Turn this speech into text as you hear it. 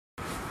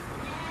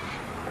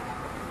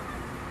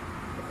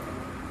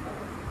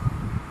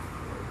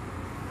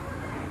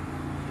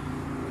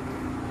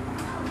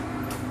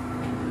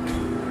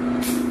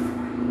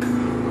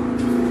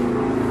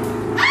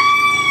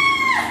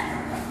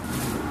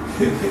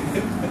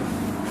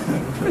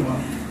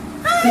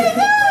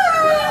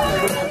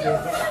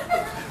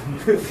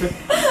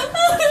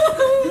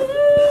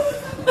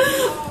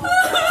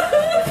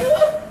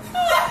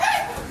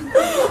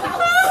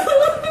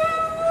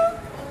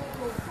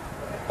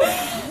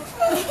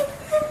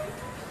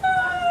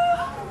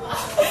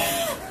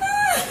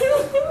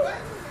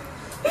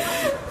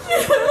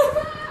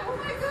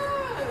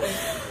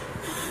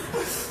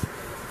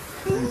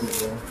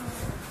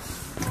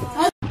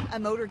A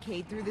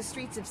motorcade through the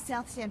streets of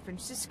South San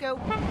Francisco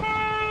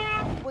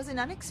was an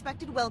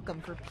unexpected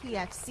welcome for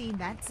PFC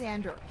Matt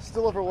Zander.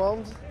 Still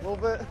overwhelmed a little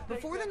bit.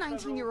 Before the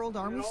 19-year-old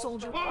Army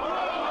soldier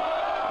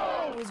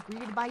was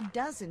greeted by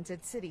dozens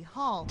at City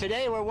Hall.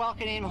 Today we're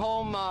welcoming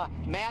home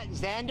Matt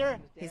Zander.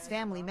 His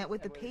family met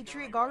with the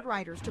Patriot Guard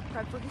riders to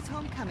prep for his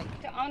homecoming.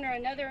 To honor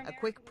another. A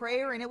quick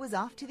prayer and it was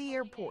off to the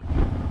airport.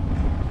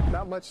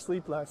 Not much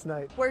sleep last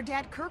night. Where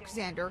Dad Kirk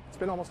Zander, it's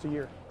been almost a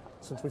year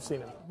since we've seen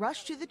him,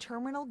 rushed to the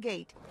terminal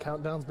gate.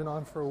 Countdown's been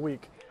on for a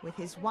week. With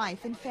his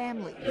wife and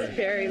family. It's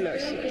very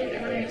emotional.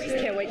 I just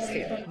can't wait to see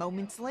him.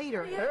 Moments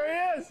later,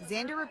 there he is!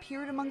 Zander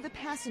appeared among the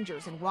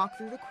passengers and walked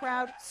through the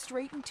crowd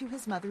straight into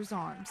his mother's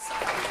arms.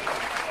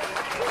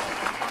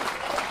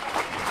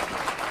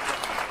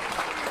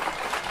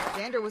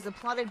 Zander was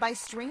applauded by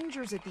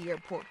strangers at the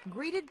airport,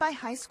 greeted by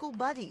high school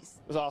buddies.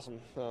 It was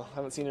awesome. I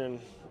haven't seen her in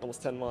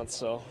almost 10 months,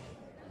 so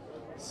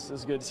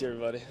it's good to see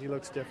everybody. He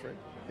looks different.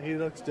 He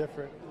looks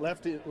different.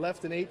 Left an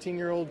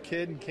 18-year-old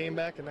kid and came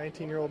back a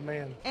 19-year-old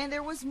man. And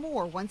there was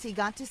more once he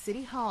got to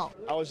City Hall.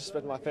 I was just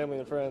expecting my family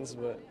and friends,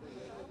 but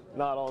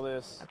not all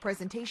this. A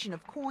presentation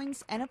of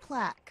coins and a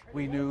plaque.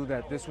 We knew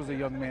that this was a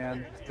young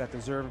man that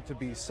deserved to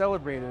be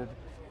celebrated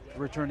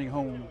returning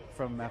home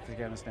from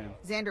Afghanistan.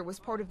 Zander was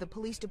part of the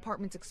police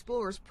department's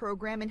Explorers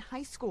program in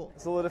high school.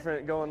 It's a little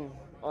different going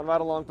on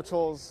ride-along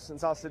patrols in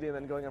South City and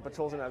then going on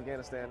patrols in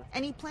Afghanistan.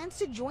 And he plans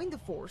to join the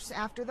force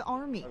after the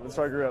Army. That's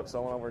where I grew up, so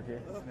I want to work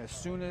here. And as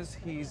soon as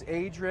he's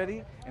age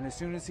ready and as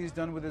soon as he's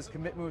done with his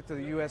commitment to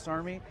the U.S.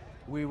 Army,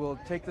 we will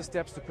take the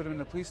steps to put him in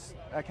the police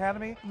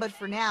academy. But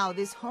for now,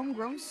 this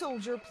homegrown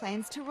soldier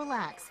plans to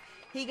relax.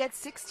 He gets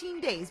 16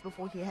 days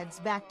before he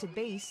heads back to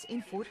base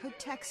in Fort Hood,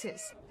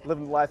 Texas.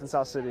 Living life in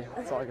South City,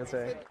 that's all I can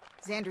say.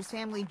 Zander's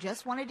family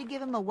just wanted to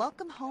give him a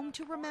welcome home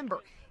to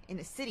remember in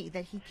a city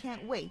that he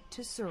can't wait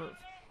to serve.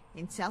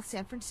 In South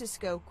San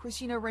Francisco,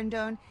 Christina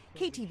Rendon,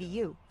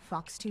 KTVU,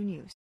 Fox 2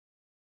 News.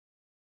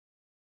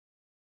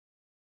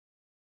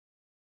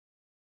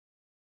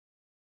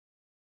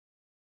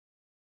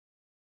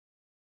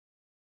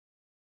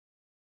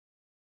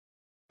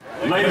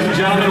 Ladies and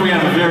gentlemen, we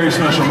have a very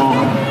special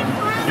moment.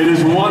 It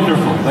is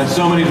wonderful that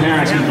so many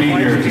parents can be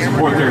here to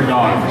support their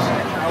daughters.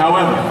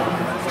 However,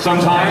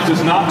 sometimes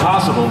it's not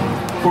possible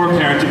for a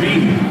parent to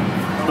be here.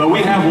 But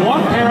we have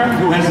one parent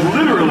who has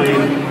literally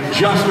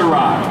just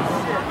arrived.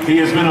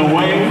 He has been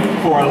away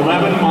for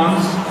 11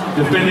 months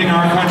defending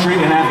our country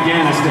in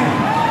Afghanistan.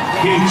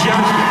 He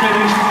just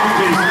finished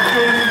his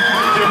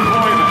 5th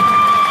deployment.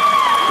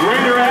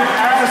 Raider at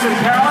Addison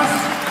Palace,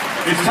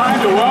 it's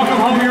time to welcome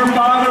home your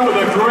father with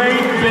a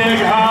great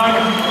big hug.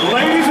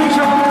 Ladies and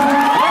gentlemen,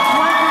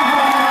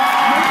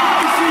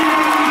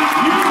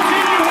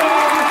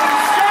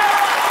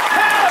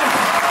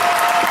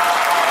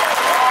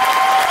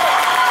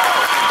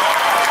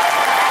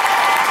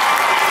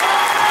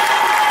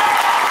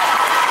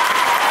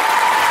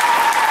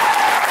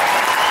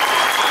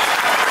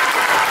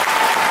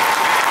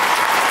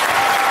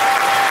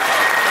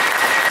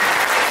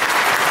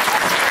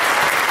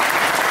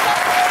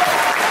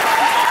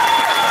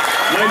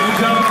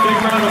 big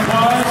round of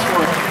applause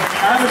for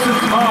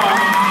Addison's mom,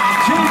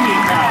 Jamie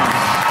Palace.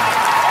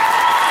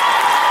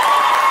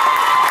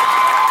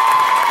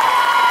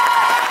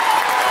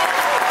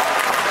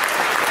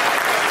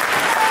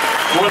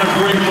 What a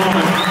great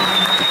moment.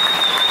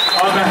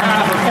 On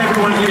behalf of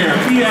everyone here,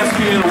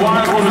 ESPN,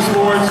 Wide World of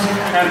Sports,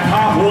 and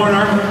Pop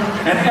Warner,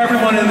 and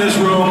everyone in this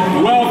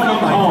room, welcome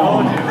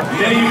home,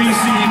 Navy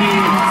CB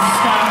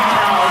Scott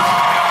Palace.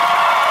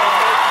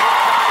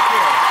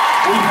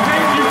 We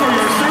thank you for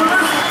your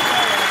service.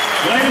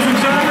 Ladies and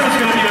gentlemen, it's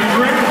going to be a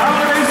great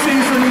holiday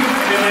season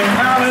in the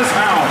Palace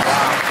House.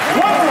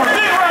 One more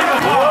big round of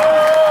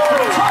applause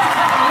for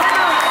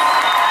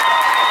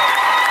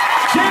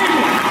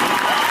Jamie,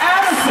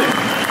 Addison,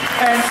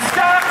 and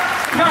Scott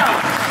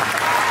Palace.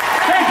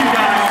 Thank you,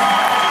 guys.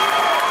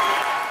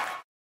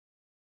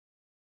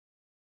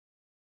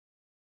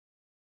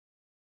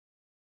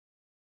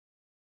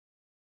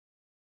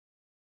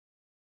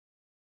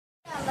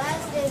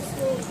 Last day of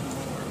school.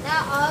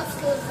 Not all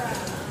schools are.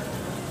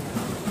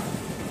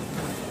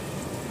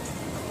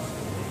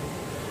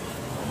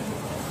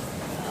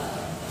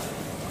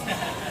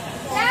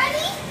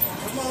 Daddy?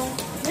 Come on.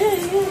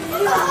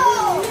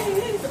 Oh!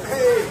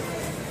 Hey.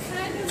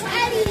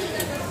 Daddy.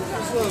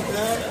 What's up,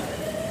 Dad?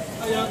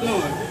 How y'all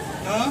doing?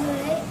 Huh?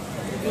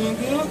 You doing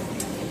good?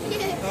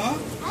 Yeah. Huh?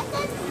 I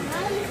thought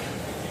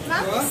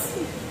What?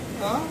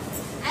 Huh?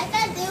 I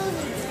thought there was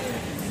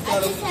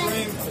a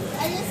dream.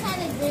 I just had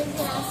a dream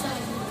that I saw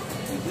you.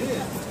 You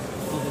did?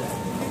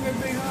 Give me a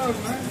big hug,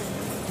 man.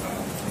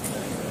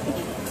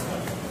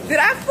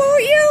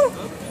 you?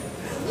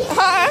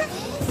 Huh?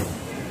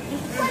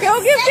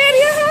 Go give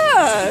Daddy a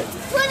hug.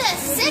 For the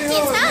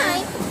second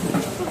time.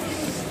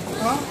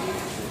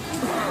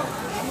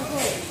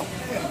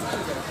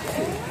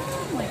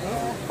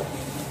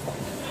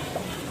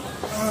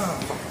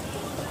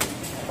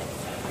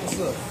 What's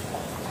up?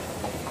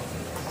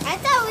 I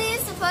thought we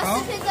were supposed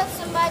to pick up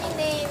somebody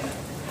named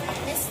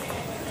Miss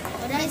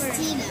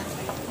Tina.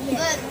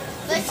 Yeah.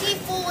 But she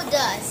fooled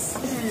us.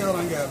 Man, y'all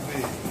done got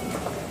big.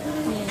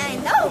 I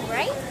know,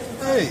 right?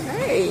 Hey.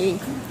 Hey.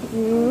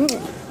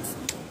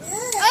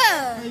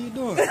 How you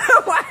doing?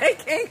 Why I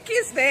can't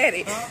kiss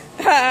Daddy?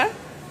 Huh?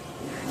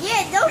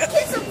 Yeah, don't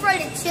kiss in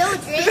front of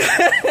children.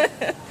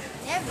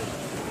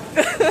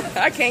 Never.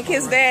 I can't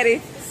kiss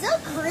Daddy. So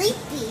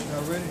creepy.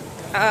 Y'all ready?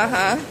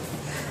 Uh-huh.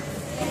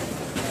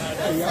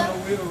 Hey, y'all know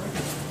we're ready.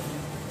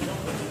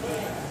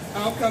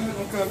 I'm coming.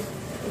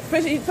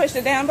 Push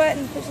the down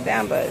button. Push the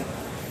down button.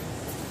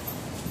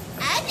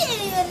 I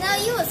didn't even know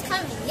you was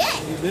coming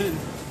yet. You didn't.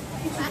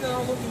 You see that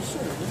all over your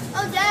shirt, man?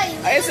 Oh, Daddy.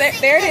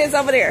 There it is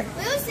over there.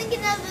 We was thinking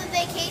of a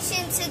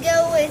vacation to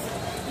go with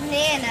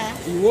Nana.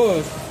 You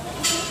was.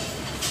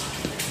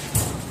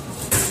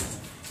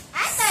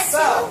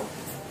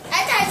 I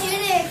thought you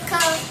didn't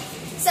come.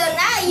 So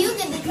now you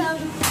get to come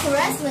to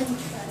wrestling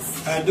with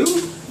us. I do?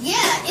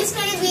 Yeah, it's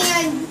gonna be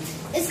on.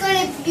 It's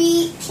gonna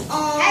be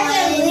on. I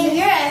can't believe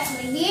you're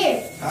actually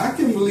here. I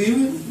can believe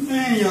it.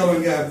 Man, y'all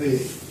done got big.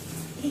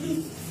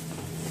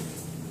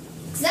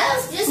 That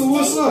was just. So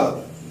what's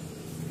up?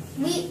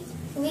 We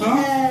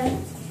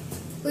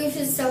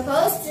were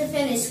supposed to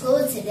finish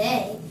school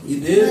today. You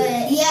did?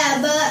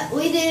 But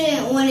we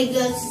didn't want to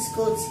go to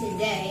school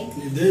today.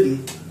 You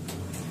didn't?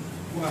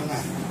 Why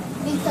not?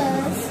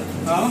 Because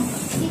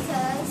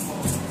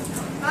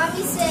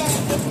Mommy said.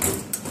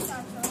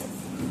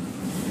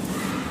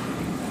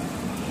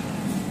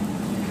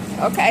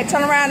 Okay,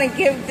 turn around and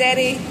give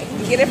Daddy.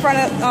 Get in front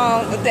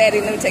of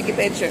Daddy. Let me take your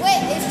picture.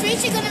 Wait, is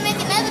Trisha gonna make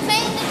another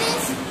painting of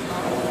this?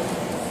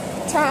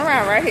 Turn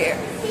around right here.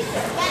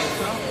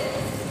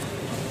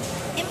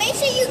 And make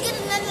sure you get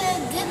another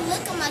good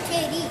look at my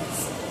KDs.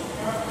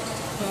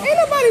 Ain't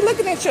nobody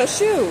looking at your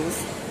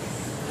shoes.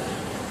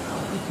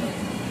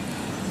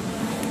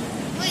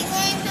 Wait,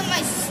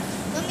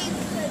 let me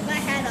put my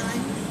hat on.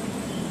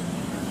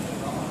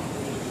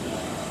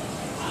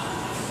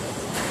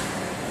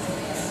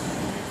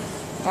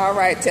 All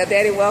right, tell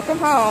Daddy welcome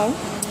home.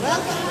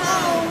 Welcome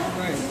home.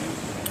 Right.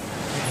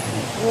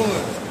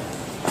 What?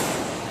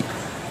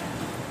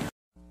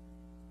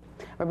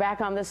 We're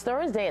back on this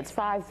Thursday. It's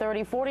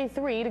 5:30,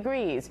 43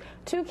 degrees.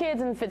 Two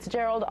kids in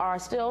Fitzgerald are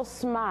still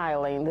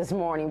smiling this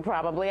morning,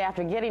 probably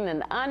after getting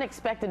an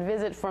unexpected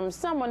visit from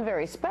someone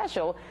very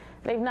special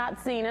they've not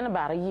seen in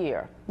about a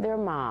year, their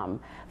mom.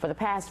 For the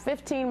past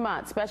 15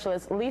 months,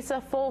 Specialist Lisa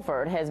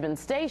Fulford has been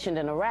stationed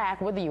in Iraq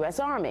with the U.S.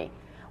 Army.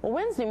 Well,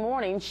 Wednesday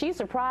morning, she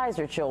surprised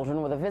her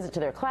children with a visit to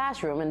their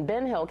classroom in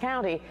Ben Hill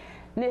County.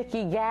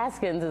 Nikki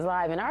Gaskins is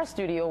live in our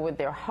studio with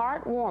their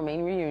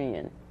heartwarming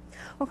reunion.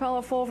 Well,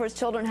 Carla, Fulford's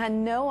children had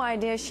no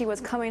idea she was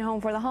coming home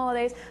for the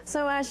holidays,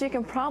 so as you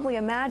can probably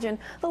imagine,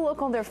 the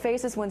look on their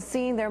faces when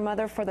seeing their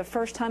mother for the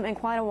first time in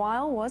quite a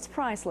while was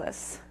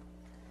priceless.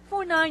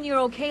 For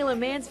 9-year-old Kayla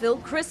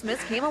Mansfield,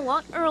 Christmas came a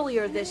lot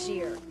earlier this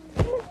year.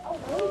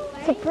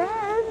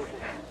 Surprise!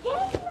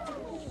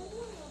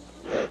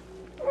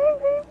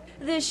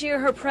 This year,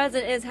 her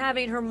present is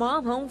having her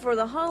mom home for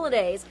the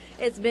holidays.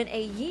 It's been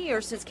a year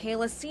since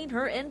Kayla's seen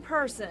her in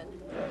person.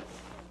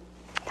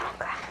 Don't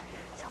cry.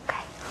 It's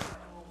okay.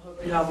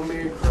 Hope you have a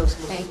Merry Christmas.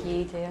 Thank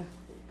you, too.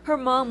 Her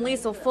mom,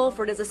 Lisa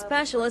Fulford, is a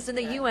specialist in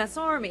the U.S.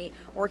 Army,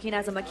 working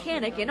as a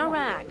mechanic in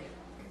Iraq.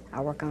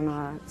 I work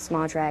on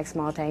small tracks,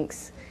 small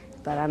tanks,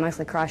 but I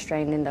mostly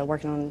cross-trained into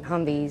working on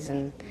Humvees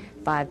and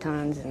 5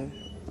 tons and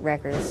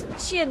wreckers.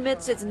 She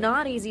admits it's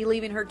not easy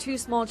leaving her 2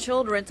 small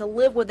children to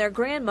live with their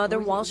grandmother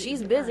while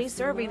she's busy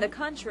serving the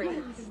country.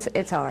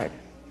 It's hard.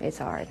 It's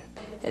hard.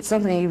 It's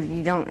something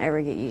you don't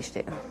ever get used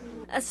to.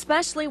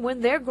 Especially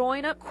when they're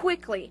growing up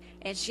quickly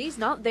and she's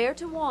not there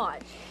to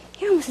watch.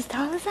 You're almost as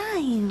tall as I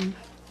am.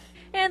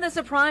 And the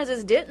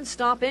surprises didn't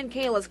stop in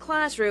Kayla's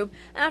classroom.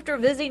 After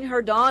visiting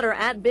her daughter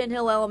at Ben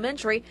Hill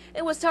Elementary,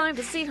 it was time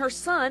to see her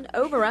son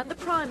over at the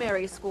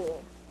primary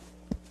school.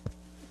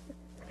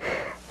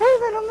 Hey,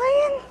 little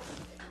man.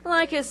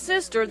 Like his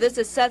sister, this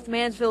is Seth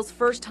Mansfield's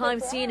first time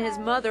seeing his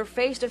mother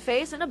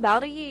face-to-face in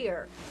about a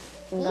year.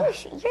 You're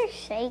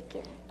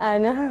shaking. I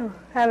know.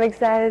 I'm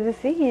excited to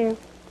see you.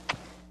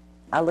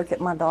 I look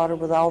at my daughter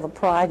with all the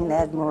pride and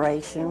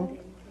admiration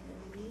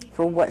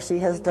for what she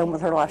has done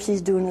with her life.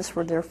 She's doing this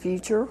for their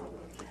future,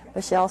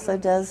 but she also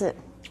does it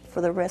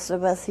for the rest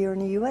of us here in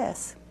the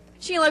U.S.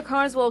 Sheila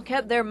Carswell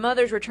kept their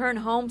mother's return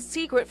home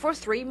secret for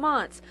 3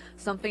 months,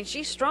 something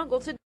she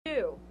struggled to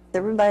do.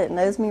 Everybody that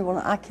knows me,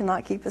 well, I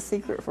cannot keep a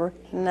secret for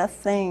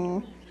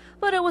nothing.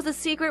 But it was a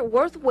secret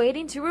worth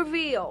waiting to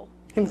reveal.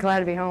 I'm glad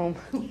to be home.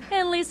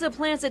 And Lisa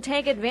plans to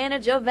take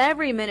advantage of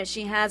every minute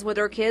she has with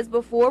her kids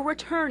before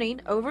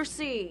returning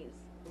overseas.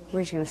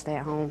 We're just going to stay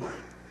at home.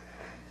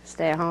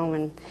 Stay at home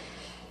and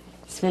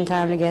spend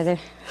time together.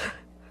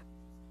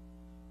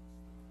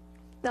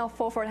 Now,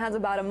 Fulford has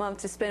about a month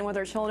to spend with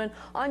her children.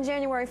 On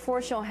January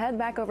 4th, she'll head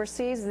back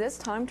overseas, this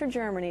time to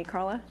Germany.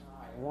 Carla?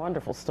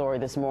 Wonderful story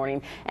this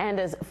morning. And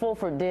as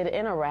Fulford did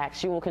in Iraq,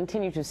 she will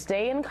continue to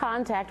stay in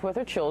contact with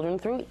her children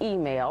through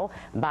email,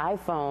 by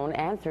phone,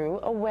 and through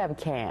a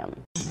webcam.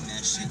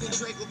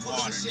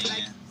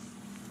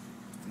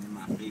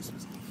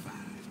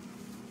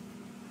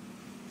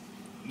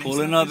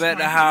 Pulling up at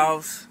the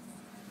house.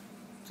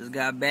 Just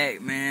got back,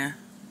 man.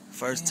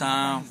 First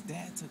time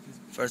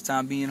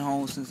being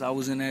home since I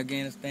was in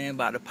Afghanistan.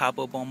 About to pop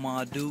up on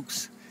my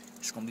Dukes.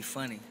 It's gonna be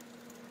funny.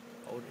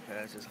 Hold it,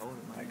 guys. Just hold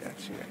it. I got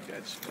you.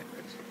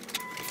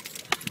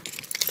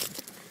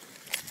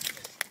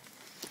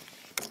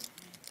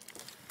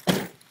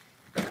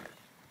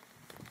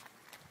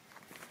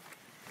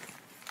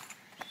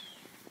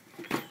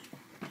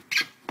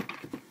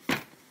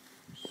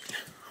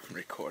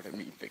 Recording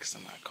me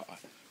fixing my car.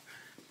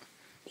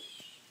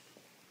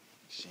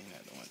 She ain't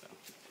at the window.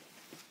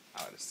 I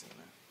would have seen her.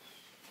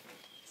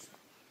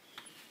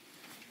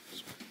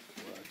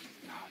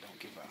 No, don't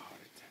give her a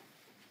heart attack.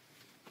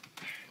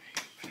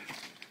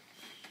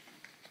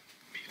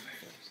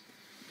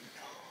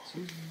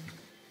 Susie.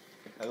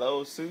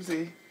 Hello,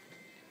 Susie.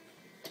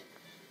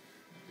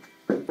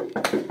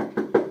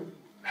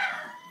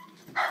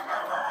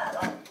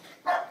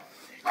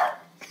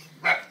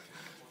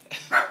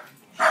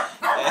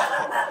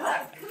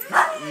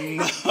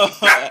 No.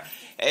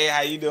 Hey,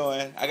 how you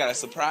doing? I got a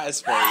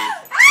surprise for you.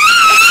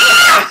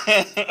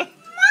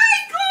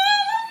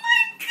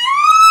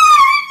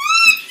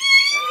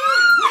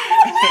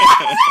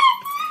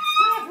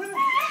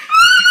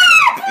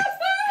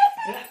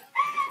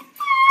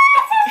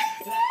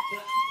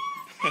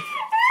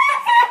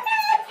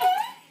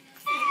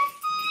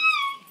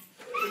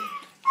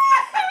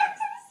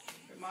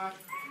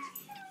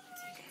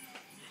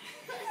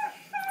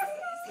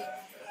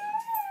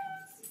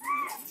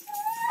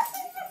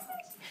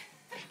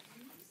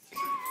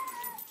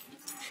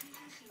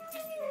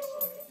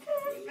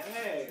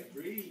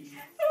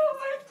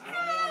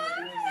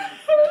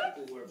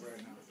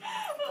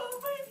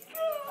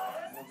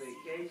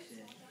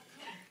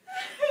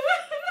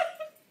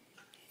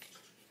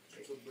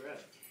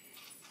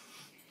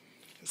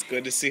 It's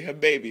good to see her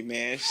baby,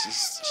 man.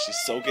 She's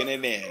soaking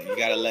it in. You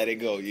gotta let it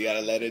go. You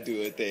gotta let her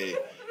do her thing.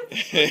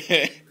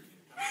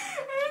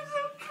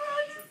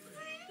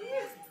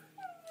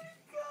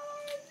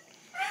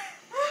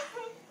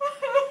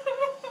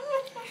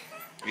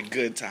 A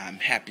good time,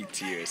 happy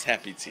tears,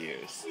 happy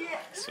tears.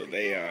 That's what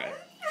they are.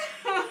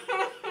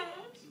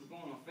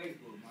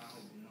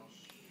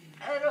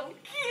 I don't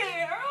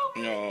care. Oh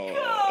my No.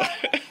 God.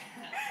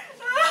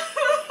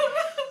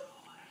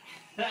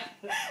 I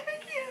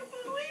can't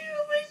believe,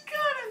 oh my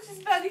God, I'm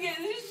just about to get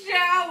in the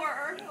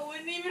shower. I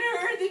wouldn't even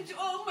heard the,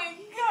 oh my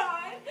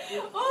God.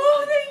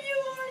 Oh, thank you,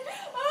 Lord.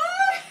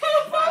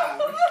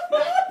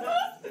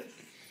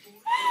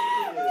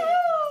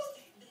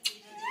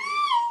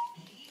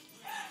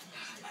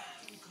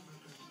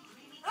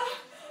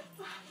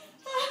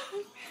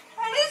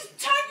 I just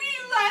talked to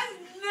you last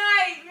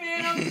night,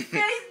 man, on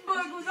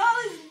Facebook with all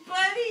his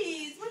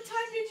buddies. What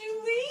time did you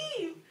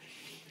leave?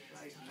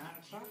 Like 9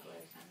 o'clock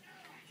last night.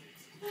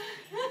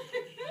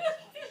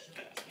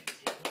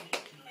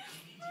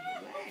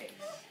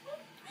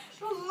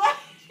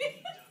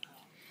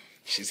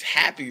 She's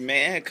happy,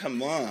 man.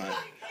 Come on.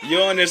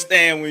 You'll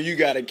understand when you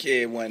got a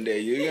kid one day.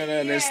 You're going to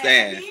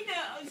understand. He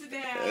knows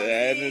now.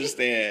 I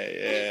understand,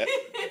 yeah.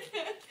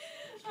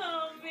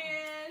 Oh,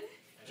 man.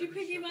 Did you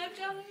pick him up,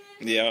 Jonathan?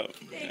 Yep.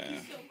 Thank you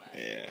so much.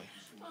 Yeah.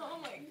 Oh,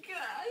 my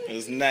God.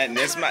 There's nothing.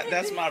 That's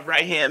my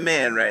right-hand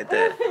man right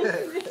there.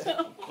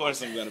 Of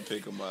course I'm going to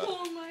pick him up.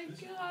 Oh, my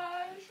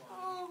gosh.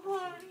 Oh,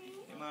 honey.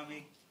 Hey,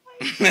 Mommy.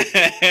 Okay,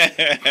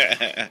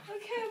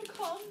 I'm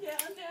calmed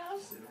down now.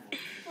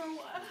 For a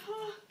while.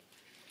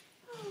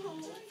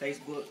 Oh.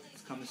 Facebook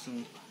is coming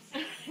soon.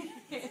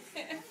 Hit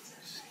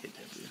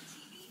that dude.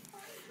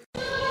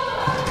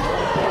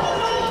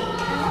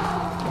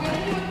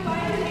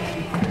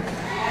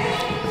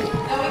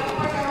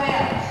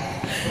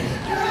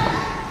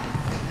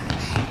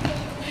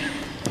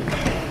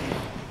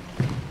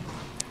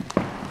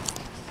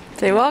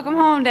 Say, welcome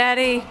home,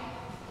 Daddy.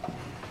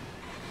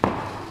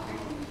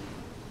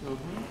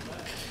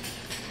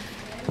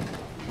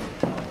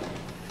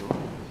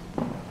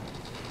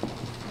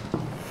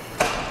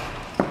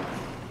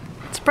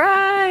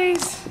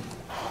 Surprise!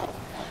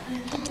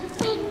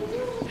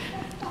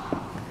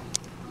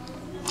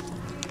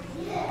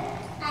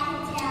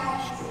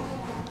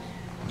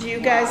 Do you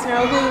guys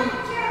know who?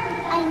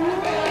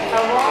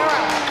 Aurora.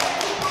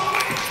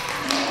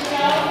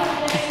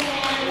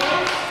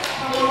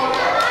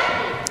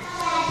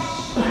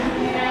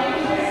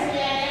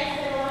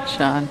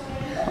 Sean.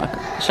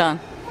 Sean.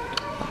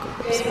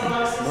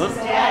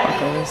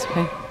 Walk over this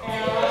way.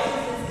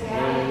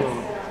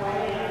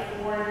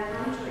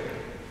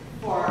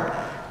 For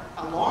a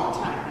long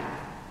time now,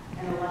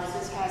 and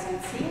Alexis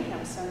hasn't seen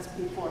him since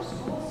before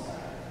school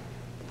started.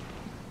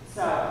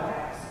 So I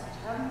was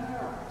telling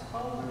her, I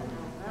told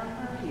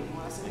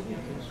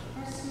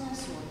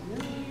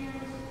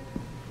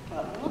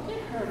But look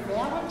at her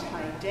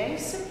Valentine's Day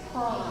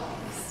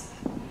surprise.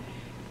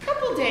 A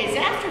couple days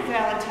after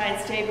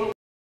Valentine's Day, but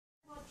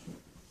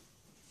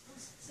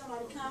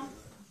somebody come?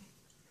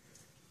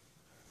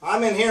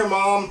 I'm in here,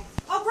 Mom.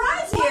 Oh,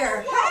 Brian's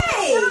here.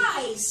 Hey!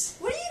 Nice.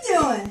 What are you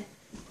doing?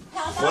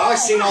 Well, I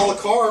seen all your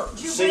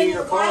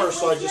cars,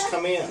 so I just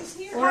come in.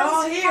 We're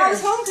all here.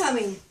 How's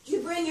homecoming? Did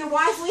you bring your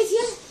wife with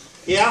you?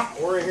 Yeah,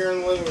 we're here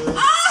in the living room.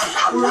 Oh,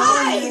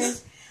 right!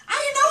 I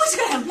didn't know we was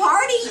going to have a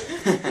party.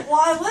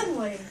 Why wouldn't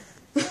we?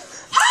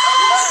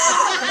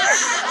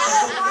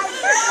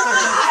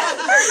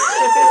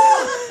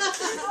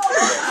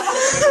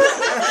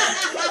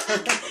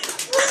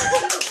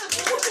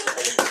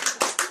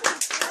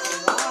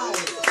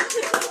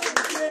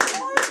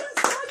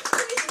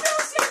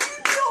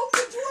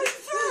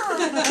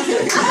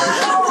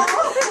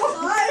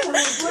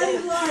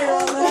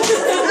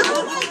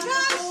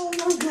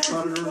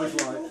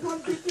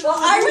 Well,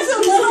 I was a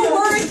little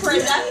worried,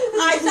 Brenda.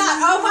 I thought,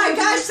 oh my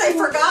gosh, they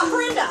forgot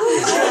Brenda.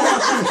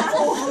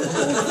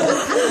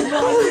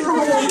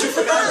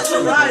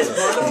 Surprise,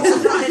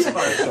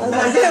 Oh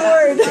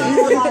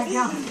my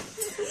God.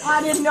 I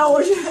didn't know.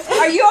 Are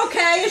you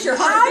okay? Is your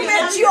heart beating?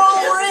 I bet you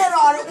all were in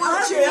on it,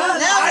 weren't you? No,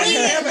 I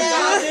didn't have a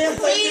goddamn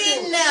thing. We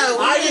didn't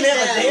know. I didn't have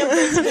a damn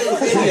thing to do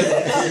with any of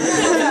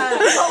that.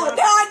 Oh,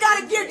 now I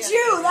gotta get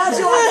you. That's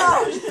what I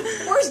got.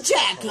 Where's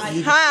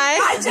Jackie?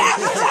 Hi,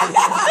 Jackie.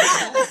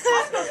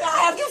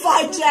 I have to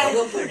find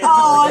Jackie.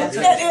 Oh, it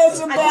is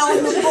a bell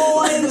and the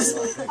boys.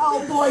 Oh,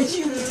 boy,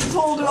 you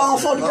pulled it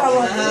off on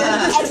camera.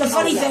 And the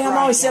funny thing, I've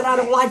always said I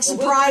don't like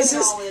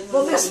surprises.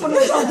 Well, this one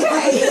was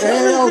okay.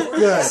 Well,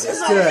 good. This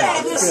is okay.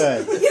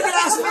 Good. You can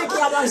ask Mickey.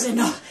 I'm always saying,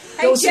 no.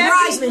 Don't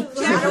surprise me.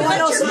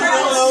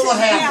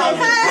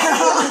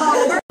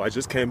 I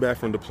just came back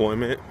from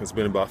deployment. It's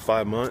been about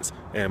 5 months,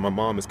 and my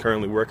mom is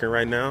currently working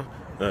right now.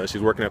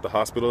 She's working at the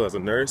hospital as a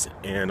nurse,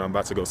 and I'm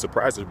about to go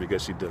surprise her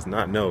because she does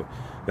not know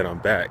that I'm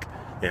back.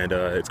 And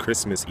it's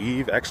Christmas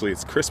Eve. Actually,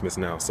 it's Christmas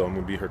now, so I'm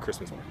gonna be her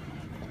Christmas.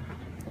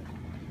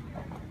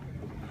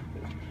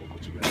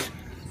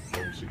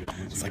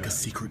 It's like a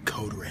secret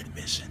code red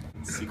mission.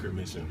 Secret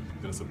mission.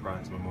 Gonna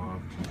surprise my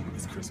mom.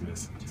 It's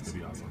Christmas. It's gonna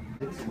be awesome.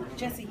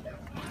 Jesse.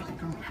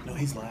 No,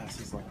 he's last.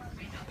 He's like.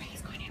 I know, but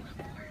he's going in room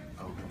 4.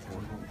 Oh, room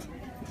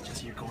 4.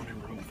 Jesse, you're going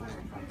in room 4.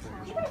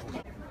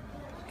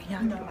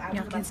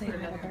 Y'all can say hi to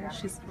her.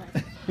 She's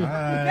like,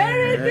 Hi.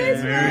 Merry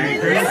Christmas!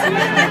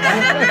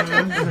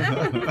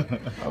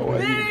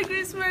 Merry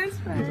Christmas!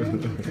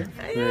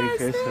 Merry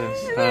Christmas!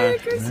 Merry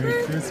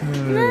Christmas!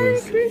 Merry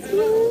Christmas!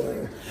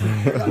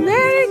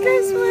 Merry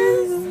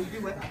Christmas!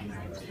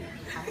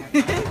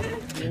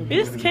 You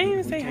just can't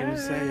even say hi.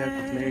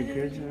 Merry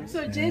Christmas. So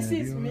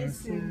Jesse's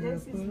missing.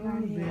 Jesse's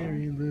not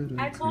here.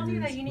 I told you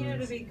that you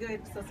needed to be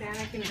good so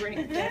Santa can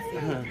bring Jesse.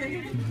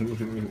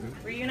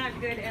 Were you not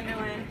good,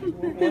 Emily?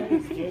 Why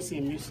is Jesse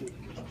missing?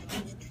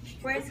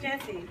 Where's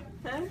Jesse?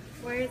 Huh?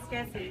 Where is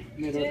Jesse?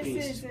 Middle Jesse's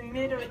East. in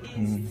Middle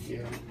East.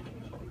 Yeah.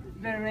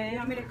 You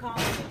want me to call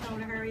him and tell him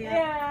to hurry up?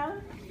 Yeah,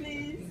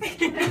 please.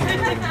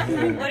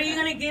 What are you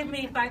going to give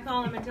me if I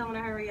call him and tell him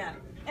to hurry up?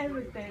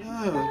 Everything.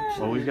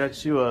 Well, we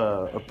got you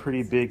a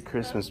pretty big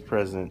Christmas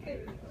present,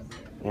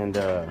 and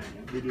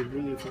Did you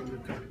really find the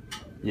car?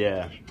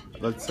 yeah,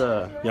 let's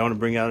y'all want to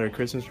bring out our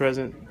Christmas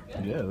present?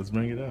 Yeah, let's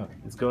bring it out.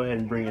 Let's go ahead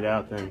and bring it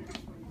out then.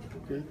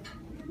 Okay.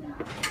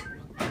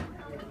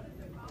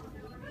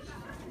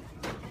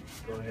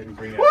 Go ahead and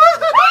bring it out.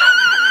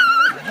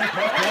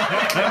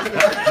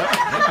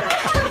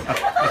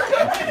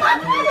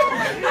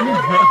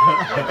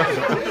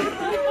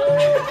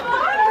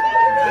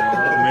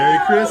 Merry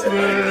Christmas!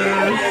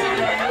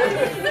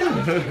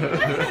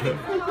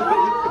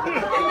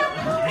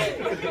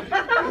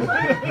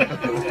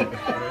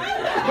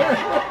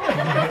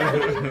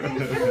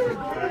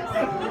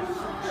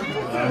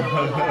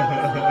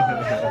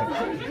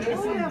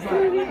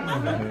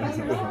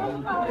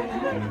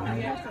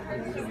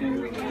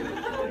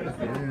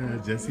 Yeah,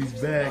 Jesse's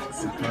back.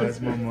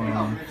 Surprised my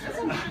mom.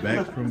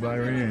 Back from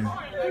Bahrain.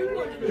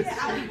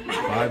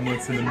 5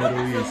 months in the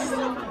Middle East.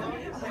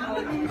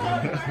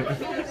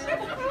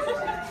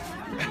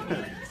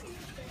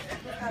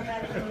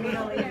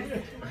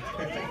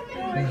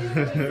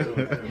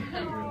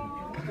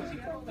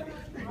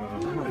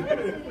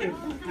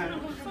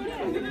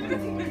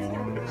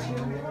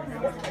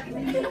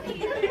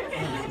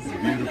 This is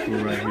beautiful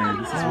right here.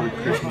 This is what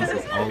Christmas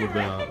is all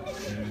about.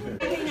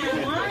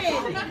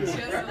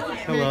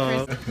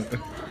 Hello.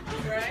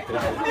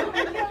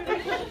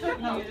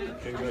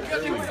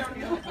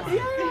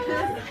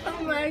 Oh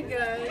my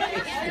God.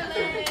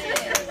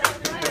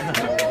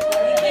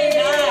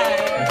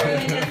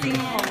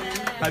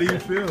 How do you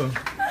feel?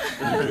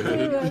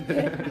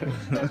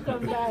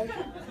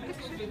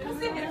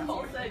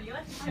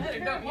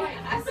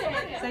 I said